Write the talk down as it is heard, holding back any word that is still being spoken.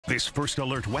This First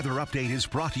Alert weather update is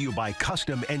brought to you by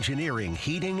Custom Engineering,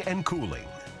 Heating and Cooling.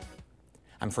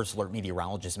 I'm First Alert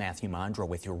Meteorologist Mathieu Mondro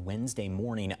with your Wednesday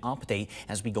morning update.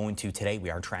 As we go into today, we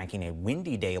are tracking a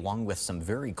windy day along with some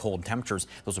very cold temperatures.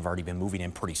 Those have already been moving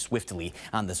in pretty swiftly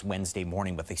on this Wednesday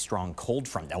morning with a strong cold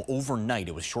front. Now, overnight,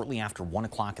 it was shortly after 1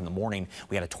 o'clock in the morning,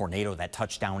 we had a tornado that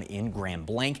touched down in Grand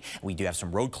Blanc. We do have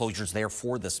some road closures there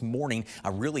for this morning,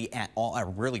 really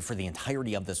for the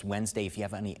entirety of this Wednesday. If you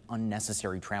have any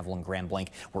unnecessary travel in Grand Blanc,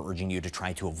 we're urging you to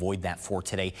try to avoid that for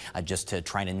today, just to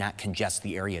try to not congest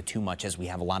the area too much, as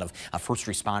we have a lot of first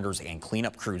responders and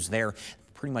cleanup crews there.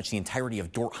 Pretty much the entirety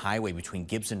of Dort Highway between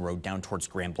Gibson Road down towards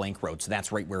Grand Blanc Road. So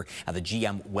that's right where the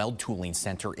GM Weld Tooling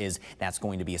Center is. That's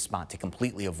going to be a spot to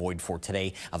completely avoid for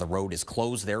today. The road is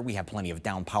closed there. We have plenty of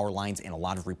down power lines and a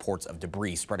lot of reports of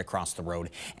debris spread across the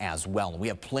road as well. We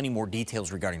have plenty more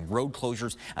details regarding road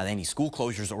closures, any school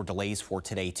closures or delays for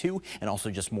today too, and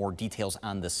also just more details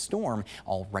on the storm,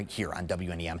 all right here on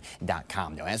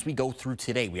WNEM.com. Now, as we go through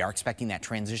today, we are expecting that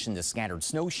transition to scattered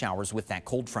snow showers with that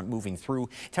cold front moving through.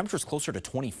 Temperatures closer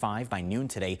to 25 by noon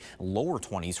today, lower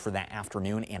 20s for that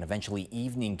afternoon and eventually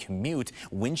evening commute.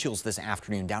 Wind chills this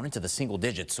afternoon down into the single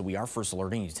digits, so we are first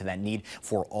alerting you to that need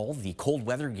for all the cold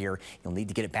weather gear. You'll need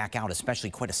to get it back out, especially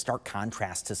quite a stark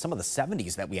contrast to some of the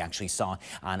 70s that we actually saw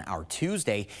on our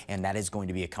Tuesday, and that is going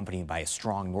to be accompanied by a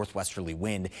strong northwesterly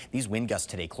wind. These wind gusts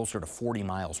today closer to 40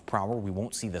 miles per hour. We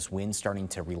won't see this wind starting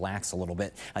to relax a little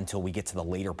bit until we get to the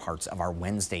later parts of our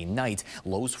Wednesday night.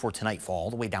 Lows for tonight fall all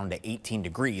the way down to 18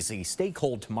 degrees. They stay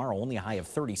cold tomorrow, only a high of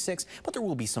 36, but there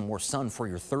will be some more sun for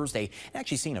your Thursday.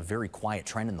 Actually seeing a very quiet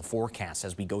trend in the forecast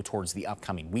as we go towards the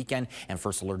upcoming weekend, and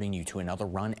first alerting you to another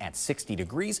run at 60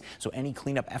 degrees. So any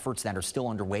cleanup efforts that are still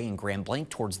underway in Grand Blanc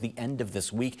towards the end of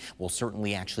this week will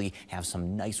certainly actually have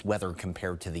some nice weather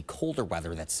compared to the colder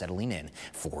weather that's settling in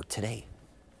for today.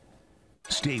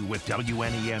 Stay with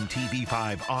WNEM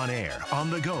TV5 on air, on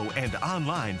the go, and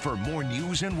online for more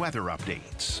news and weather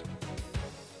updates.